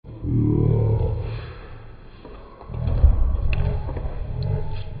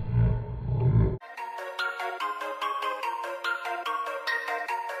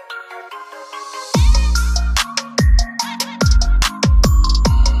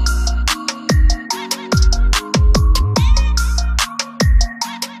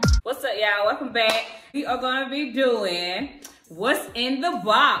y'all? Welcome back. We are gonna be doing what's in the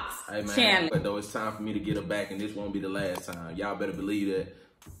box challenge. But though it's time for me to get her back, and this won't be the last time. Y'all better believe that.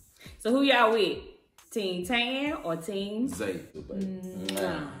 So who y'all with? Team Tan or Team Zay?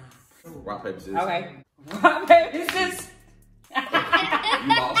 Rock, paper, scissors. Okay. Rock, paper, scissors. You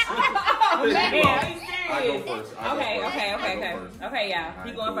lost. Oh, man, are you serious? I go first. Okay, y'all. Right,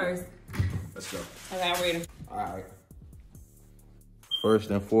 He going first. Let's go. Okay, I'm ready. All right.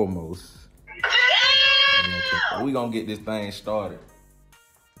 First and foremost, we gonna get this thing started.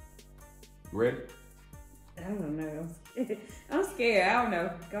 Ready? I don't know. I'm scared. I don't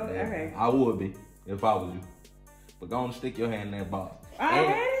know. Go. Yeah, Okay. I would be if I was you. But go on, stick your hand in that box.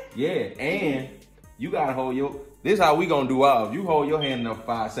 Already? Yeah, and you gotta hold your. This how we gonna do ours. You hold your hand in there for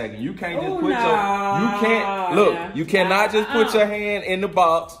 5 seconds. You can't just put your. You can't look. You cannot just put your hand in the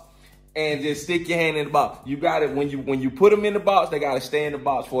box and just stick your hand in the box. You got it when you put them in the box. They gotta stay in the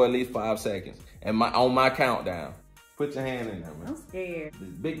box for at least 5 seconds. And on my countdown, put your hand in there, man. I'm scared.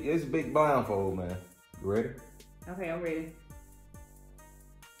 It's a big blindfold, man. You ready? Okay, I'm ready.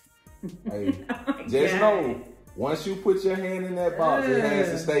 Hey, just know, once you put your hand in that box, it has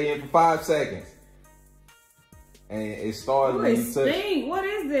to stay in for 5 seconds. And it starts when you touch. What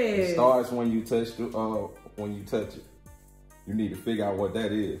is this? It starts when you touch it. You need to figure out what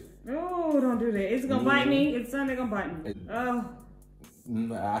that is. Oh, don't do that. It's gonna bite me. It's something gonna bite me. Oh.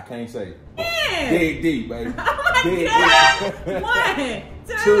 I can't say. Yeah. Dig deep, baby. Oh my dig God. deep.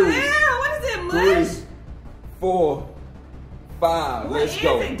 1, 2, Two, what is it, mush? 3, 4, 5. Let's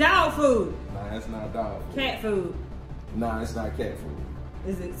go. What is it? Dog food? Nah, it's not dog food. Cat food? Nah, it's not cat food.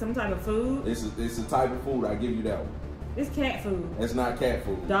 Is it some type of food? It's a type of food. I give you that one. It's cat food. It's not cat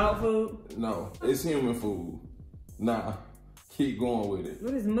food. Dog food? No, it's human food. Nah, keep going with it.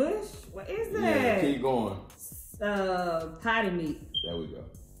 What is mush? What is that? Yeah, keep going. Potty meat. There we go.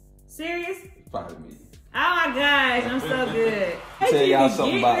 Serious? Potty meat. Oh my gosh, I'm so good. Tell y'all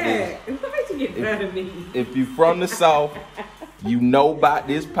something about this. What makes you get potty meat? If you from the South, you know about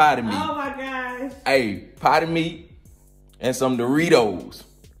this potty meat. Oh my gosh. Hey, potty meat and some Doritos.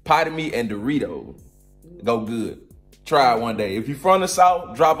 Potty meat and Doritos. Go good. Try it one day. If you from the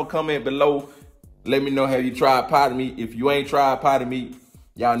South, drop a comment below. Let me know, have you tried potty meat? If you ain't tried potty meat,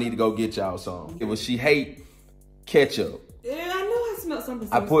 y'all need to go get y'all some. If she hate ketchup. Yeah, I know I smelled something.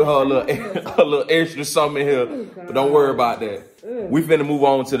 I put her a little extra something in here, but don't worry about that. We finna move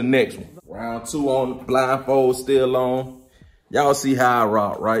on to the next one. Round 2 on, blindfold still on. Y'all see how I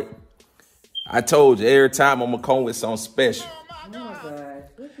rock, right? I told you, every time I'm gonna come with something special. Oh my gosh,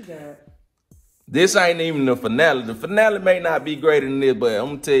 what you got? This ain't even the finale. The finale may not be greater than this, but I'm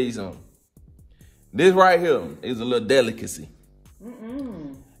gonna tell you something. This right here is a little delicacy.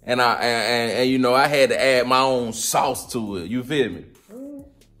 And you know, I had to add my own sauce to it. You feel me?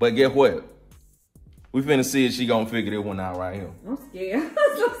 But guess what? We finna see if she gonna figure this one out right here. I'm scared.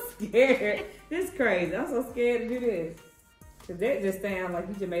 I'm so scared. This is crazy. I'm so scared to do this. Cause that just sounds like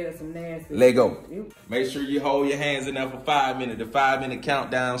you just made up some nasty. Let go. Make sure you hold your hands in there for 5 minutes. The 5-minute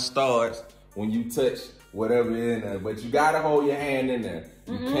countdown starts when you touch whatever is in there. But you gotta hold your hand in there.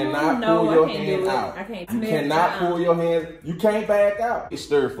 You cannot pull your hand out. I can't. You cannot pull your hand. You can't back out. It's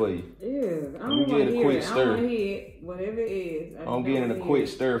stir for you. Ew, I You don't get a quick stir. I don't hear it. Whatever it is. I'm getting a quick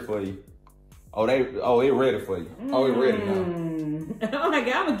stir for you. Oh, it ready for you. Oh, it ready now. Oh my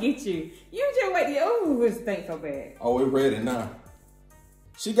God, I'm gonna get you. You just wait. Oh, it stinks so bad. Oh, it ready now.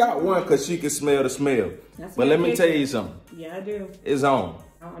 She got one because she can smell the smell. But let me tell you something. Yeah, I do. It's on.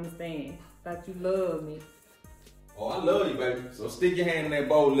 I don't understand. Thought you loved me. Oh, I love you, baby. So stick your hand in that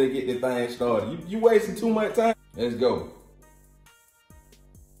bowl and get this thing started. You wasting too much time. Let's go.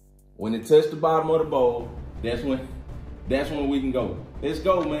 When it touch the bottom of the bowl, that's when we can go. Let's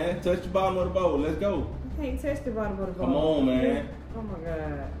go, man. Touch the bottom of the bowl. Let's go. I can't touch the bottom of the bowl. Come on, man. Oh my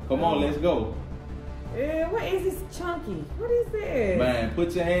God. Come on, let's go. What is this chunky? What is this? Man,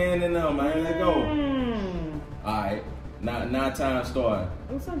 put your hand in there, man. Let's go. All right. Now time start.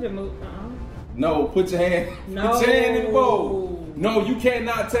 I'm such a mood. No, put your hand. No. Put your hand in the bowl. No, you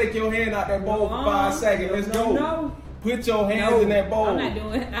cannot take your hand out that bowl for 5 seconds. Let's go. No. Put your hands in that bowl. I'm not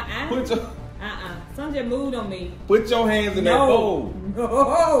doing it. Put your Sonja moved on me. Put your hands in that bowl.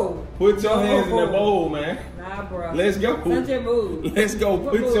 No. Put your hands in the bowl, man. Nah, bro. Let's go. Sonja moved. Let's go.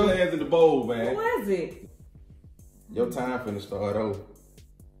 Put your hands in the bowl, man. What was it? Your time finna start over.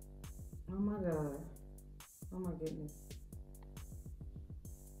 Oh my God. Oh my goodness.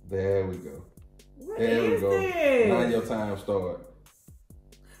 There we go. There we go. This? Now your time start.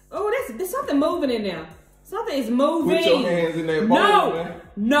 Oh, there's something moving in there. Something is moving. Put your hands in that bowl, man.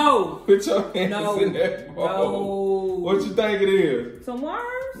 No. Put your hands in that bowl. No. What you think it is? Some worms?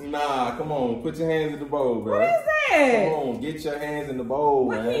 Nah, come on. Put your hands in the bowl, bro. What is that? Come on, get your hands in the bowl,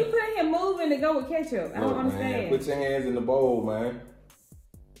 what man. What can you put in here moving to go with ketchup? I don't understand. Man, put your hands in the bowl, man.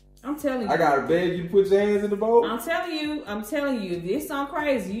 I'm telling you. I gotta beg you to put your hands in the bowl. I'm telling you. This sound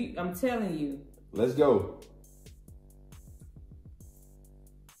crazy. I'm telling you. Let's go.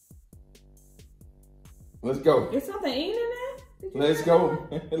 Let's go. Is something eating in there? Let's go.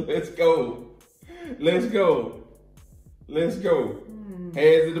 Let's go. Let's go. Let's go.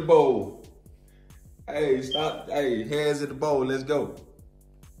 Hands in the bowl. Hey, stop. Hey, hands in the bowl. Let's go.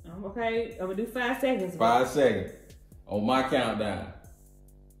 Okay, I'm gonna do 5 seconds. 5 seconds. On my countdown.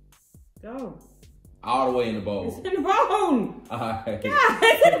 Go. All the way in the bowl. It's in the bowl. All right. God,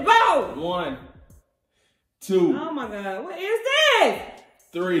 it's in the bowl. 1, 2. Oh my God, what is this?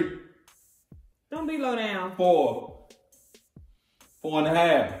 3. Don't be low down. 4.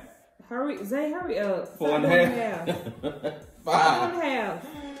 4.5. Hurry, Zay, hurry up. 4.5. 5.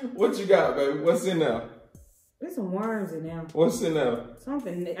 4.5. What you got, baby? What's in there? There's some worms in there. What's in there?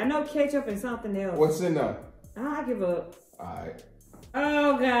 Something. I know ketchup and something else. What's in there? I give up. All right.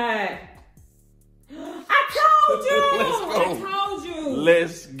 Oh God. I told you. Let's go. I told you.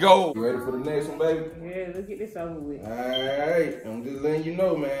 Let's go. You ready for the next one, baby? Yeah, let's get this over with. All right. I'm just letting you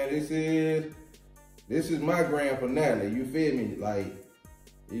know, man. This is my grand finale. You feel me? Like,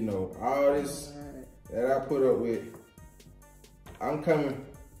 you know, all this that I put up with. I'm coming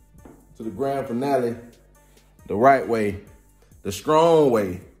to the grand finale the right way, the strong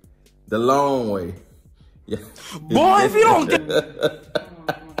way, the long way. Yeah. Boy, if you don't get...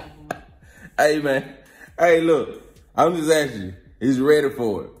 Hey, man. Hey, look. I'm just asking you. He's ready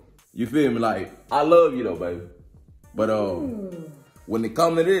for it. You feel me? Like, I love you, though, baby. But when it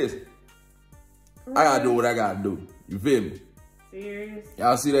comes to this, I gotta do what I gotta do. You feel me? Serious?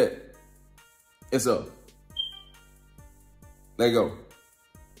 Y'all see that? It's up. Let go.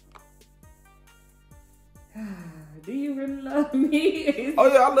 Do you really love me? Oh,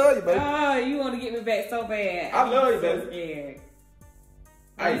 yeah, I love you, baby. Oh, you want to get me back so bad. I love you, I'm baby. so scared.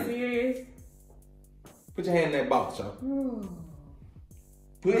 Hey. Are you serious? Put your hand in that box, y'all. Ooh.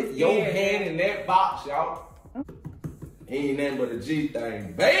 Put your hand in that box, y'all. Ain't nothing but a G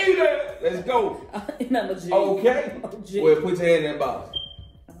thing. Baby, let's go. Number G. Okay. G. Well, put your hand in that box.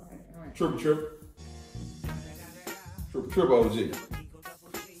 All right. Triple. Triple OG.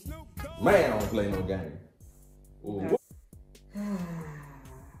 Man, I don't play no game. Ooh.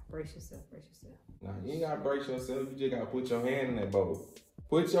 Brace yourself, brace yourself. Nah, you ain't gotta brace yourself. You just gotta put your hand in that bowl.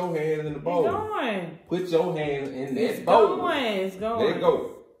 Put your hands in the bowl. It's going. Put your hands in that It's bowl. going. It's going. Let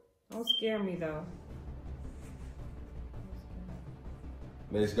go. Don't scare me though.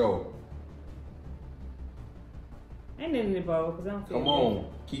 Let's go. Ain't in the bowl because I don't feel Come on.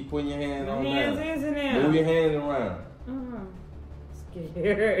 Keep putting your hands My on hands there. is in there. Move your hands around.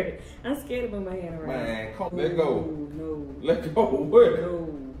 Scared. I'm scared to move my hand around. Man, come. Let go. No. Let go. What? No.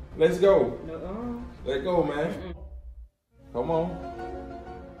 Let's go. No. Let go, man. Come on.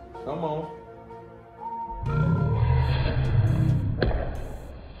 Come on.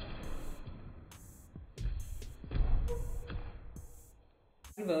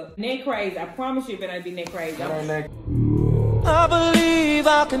 Give up. Neck crazy. I promise you it better be neck crazy. I believe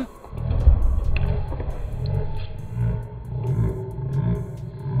I can.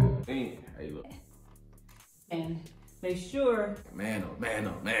 Hey, look. And make sure. Man up, man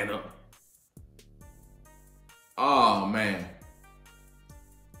up, man up. Oh, man.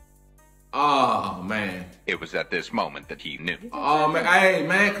 Oh, man. It was at this moment that he knew. Oh, man. Hey,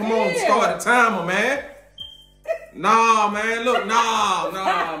 man, come on. Start the timer, man. Nah, man. Look, nah,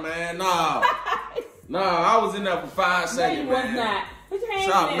 man. Nah. I was in there for 5 seconds, No, you was man. not. Put your hands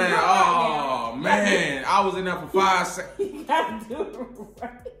Stop, in man. there. Oh, man. I was in there for 5 seconds. You gotta do it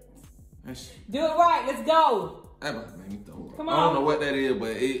right. Do it right. Let's go. That about to make me throw up. Come I don't on. know what that is,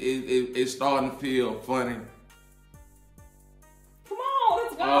 but it's starting to feel funny. Come on.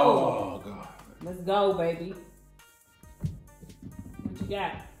 Let's go. Oh, God. Let's go, baby. What you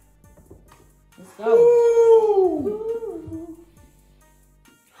got? Let's go.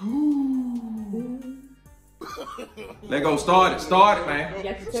 Let go. Start it, man.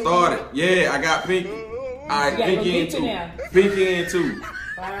 Start it. Yeah, I got pink. All right, pinky in two. Pinky in two.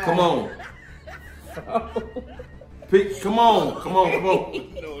 Come on. Come on.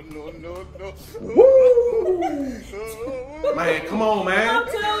 No. Woo! Man, come on, man.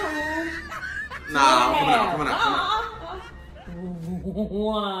 Nah, come on.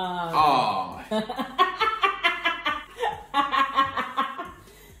 One. Oh.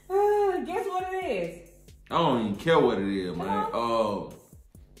 Guess what it is? I don't even care what it is, man.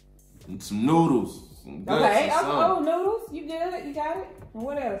 Some noodles. Some guts Okay. or something. Noodles. You good? You got it? And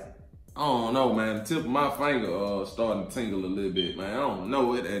what else? I don't know, man. The tip of my finger starting to tingle a little bit, man. I don't know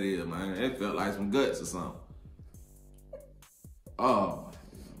what that is, man. It felt like some guts or something. Oh.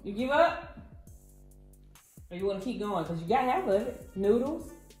 You give up? Or you want to keep going? Because you got half of it. Noodles.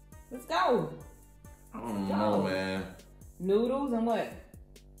 Let's go. I don't know, man. Noodles and what?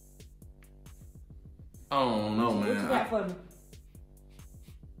 I don't know, man. What you got for me?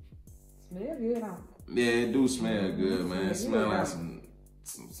 Smell good, huh? Yeah, it do smell good, man. It smell like some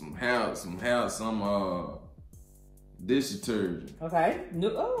dish detergent. Okay.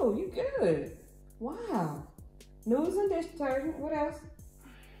 Oh, you good. Wow. Noodles and dish detergent. What else?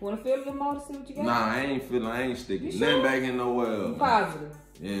 Want to feel a little more to see what you got? Nah, I ain't sticking You nothing sure? back in nowhere else. You positive?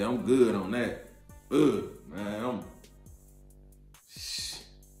 Yeah, I'm good on that. Man,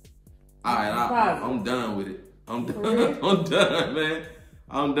 I'm done with it. I'm done. I'm done, man.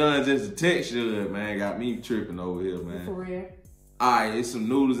 I'm done. Just the texture of it, man, got me tripping over here, man. For real? Alright, it's some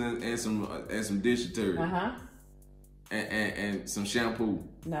noodles and some dish detergent. And some shampoo.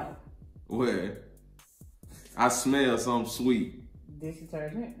 No. Where? I smell something sweet. Dish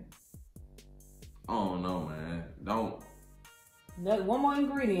detergent. I don't know, man. No, one more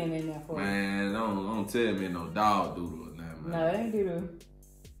ingredient in there for you. Man, don't tell me no dog doodle or nothing, man. No, it ain't doodle.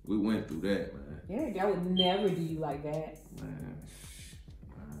 We went through that, man. Yeah, I would never do you like that. Man.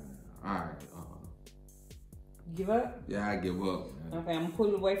 Alright. Give up? Yeah, I give up, man. Okay, I'm gonna pull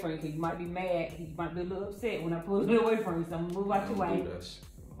it away from you because you might be mad. You might be a little upset when I pull it away from you, so I'm gonna move out your way.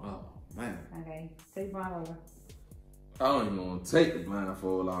 Oh, man. Okay, take mine over. I don't even want to take the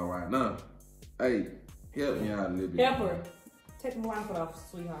blindfold off right now. Hey, help me out a little bit. Help her. Take the blindfold off,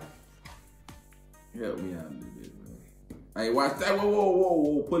 sweetheart. Help me out a little bit, man. Hey, watch that.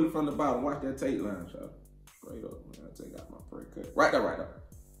 Whoa. Pull it from the bottom. Watch that tape line, child. Straight up, man. I take out my pre cut. Right there.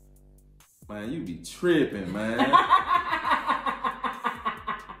 Man, you be tripping, man.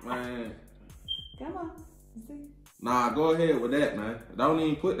 Man. Come on. See? Nah, go ahead with that, man. Don't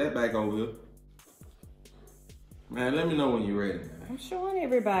even put that back over here. Man, let me know when you're ready, man. I'm showing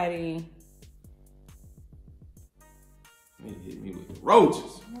everybody. You hit me with the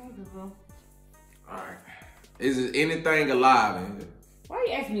roaches. All Alright. Is it anything alive in here? Why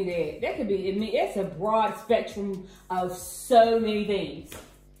you asking me that? That could be, I mean, it's a broad spectrum of so many things.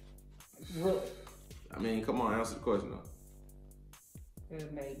 Really? I mean, come on, answer the question though.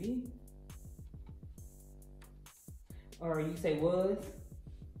 Maybe. Or you say was.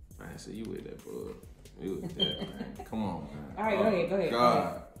 Man, so you with that, bud. You with that, man. Come on, man. All right, go ahead.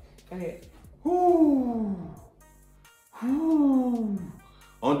 God. Go ahead. Whoo.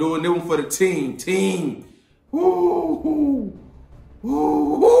 I'm doing this one for the team. Woo.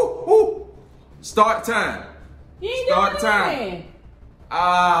 Start time. You ain't Start doing time. that.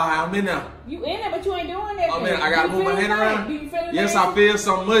 I'm in there. You in there, but you ain't doing that. I'm in. I gotta move my hand around. Do you feel it? Yes, I feel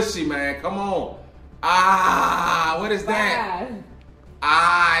some mushy, man. Come on. What is that?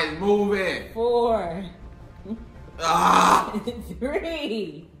 5, It's moving. 4,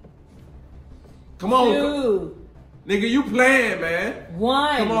 3. Come on. 2. Nigga, you playing, man.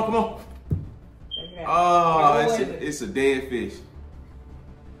 1. Come on. Check it out. Oh, it's a dead fish.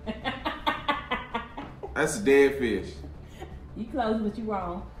 That's a dead fish. You close, but you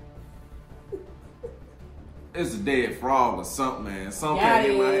wrong. It's a dead frog or something, man. Something Got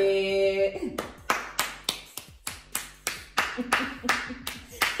in my... it.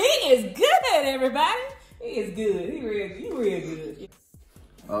 He is good, everybody. He is good. He real good.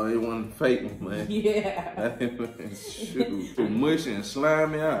 Oh, it wasn't fake one, man. Yeah. Shoot, mushy and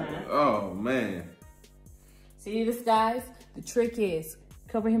slimy out. Oh, man. See this, guys? The trick is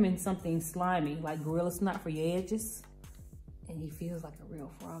cover him in something slimy, like gorilla snot for your edges, and he feels like a real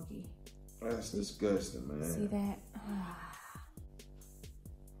froggy. That's disgusting, man. See that?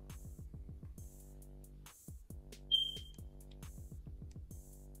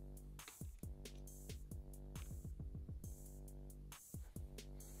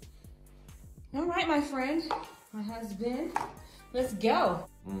 All right, my friend, my husband, let's go.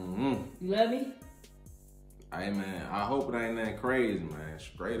 Mm-hmm. You love me? Hey, man, I hope it ain't that crazy, man.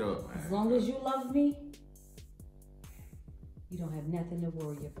 Straight up, man. As long as you love me, you don't have nothing to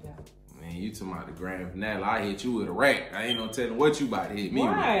worry about. Man, you talking about the grand finale. I hit you with a rack. I ain't no telling what you about to hit me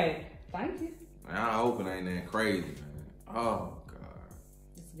with. Right. Thank you. Man, I hope it ain't that crazy, man. Oh, God.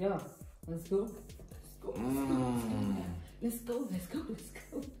 Let's go. Let's go. Let's go. Let's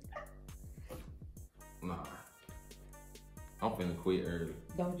go. Nah. I'm finna quit early.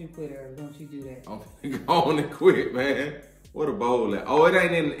 Don't you quit early. Don't you do that. I'm finna go on and quit, man. What a bowl at? Oh, it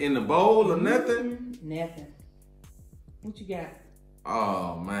ain't in the bowl or nothing? Nothing. What you got?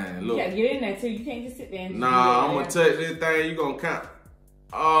 Oh, man, look. You gotta get in there, too. You can't just sit there and nah, I'm gonna touch this thing. You gonna count.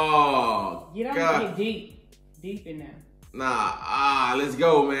 Oh, get on God. Get deep. Deep in there. Nah, let's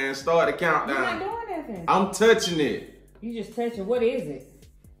go, man. Start the countdown. You're not doing nothing. I'm touching it. You just touching. What is it?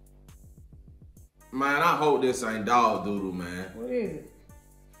 Man, I hope this ain't dog doodle, man. What is it?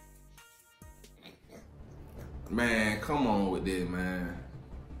 Man, come on with this, man.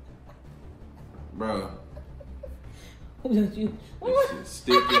 Bruh. Don't you? This shit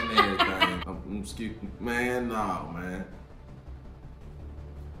sticking and everything. I'm excuse me. Man, no, man.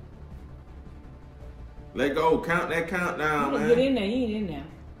 Let go. Count that countdown, man. Get in there. You ain't in there.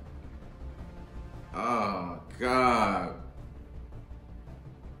 Oh, God.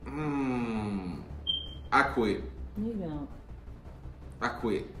 I quit. You don't. I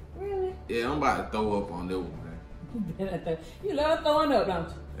quit. Really? Yeah, I'm about to throw up on this one, man. You love throwing up, don't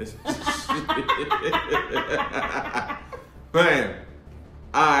you? Man.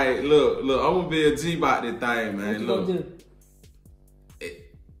 Alright, look, I'm gonna be a G about this thing, man. What you look. gonna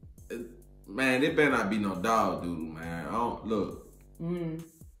do? Man, it better not be no dog doodle, man. I don't look.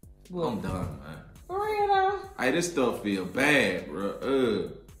 What? I'm done, man. For real though? Hey, this stuff feel bad, bro.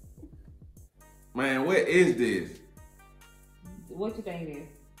 Man, what is this? What you think it is?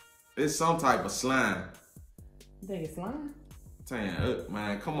 It's some type of slime. You think it's slime?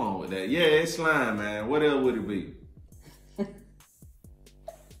 Man, come on with that. Yeah, it's slime, man. What else would it be?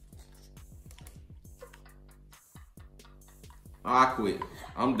 I quit.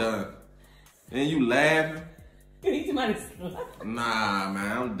 I'm done. And you laughing? You somebody slime? Nah,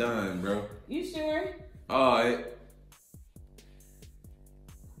 man, I'm done, bro. You sure? Nah,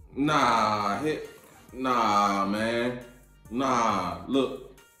 man. Nah,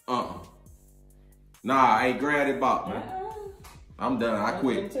 look. Nah, I ain't grab it box, man. I'm done. I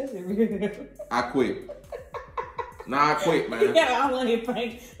quit. I quit. Nah, I quit, man. You got all on your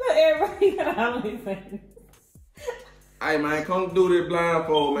face. Look, everybody got all on your face. Hey, man, come do this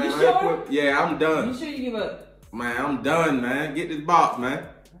blindfold, man. You sure? Yeah, I'm done. You sure you give up? Man, I'm done, man. Get this box, man.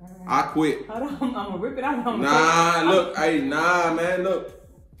 I quit. Hold on, I'm gonna rip it out. Nah, man, look.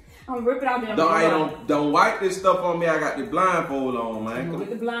 I'm gonna rip it out. Don't wipe this stuff on me. I got the blindfold on, man. I'm gonna rip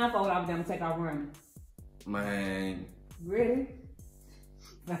the blindfold off. Then I'm gonna take off running. Man. Ready?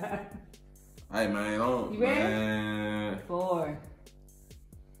 Hey, man, you ready? Man. 4.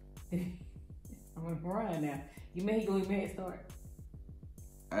 I'm gonna run now. Give me a head start.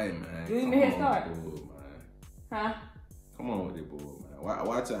 Hey, man. Give me a head start. Bull, man. Huh? Come on with it, bull, man.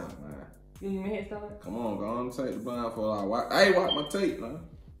 Watch out, man. You give me a head start? Come on, go on and take the blindfold out. Watch my tape, man.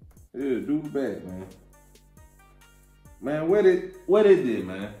 Yeah, do the back, man. Man, what is this,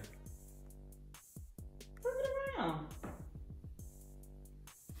 man? Flip it around.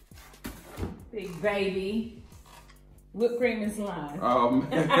 Big baby. Whipped cream and slime. Oh,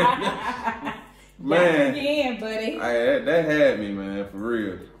 man. Man. Again, buddy. That had me, man, for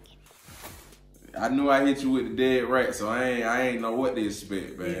real. I knew I hit you with the dead rat, so I ain't know what to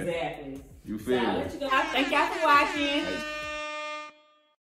expect, man. Exactly. You feel me? Thank y'all for watching.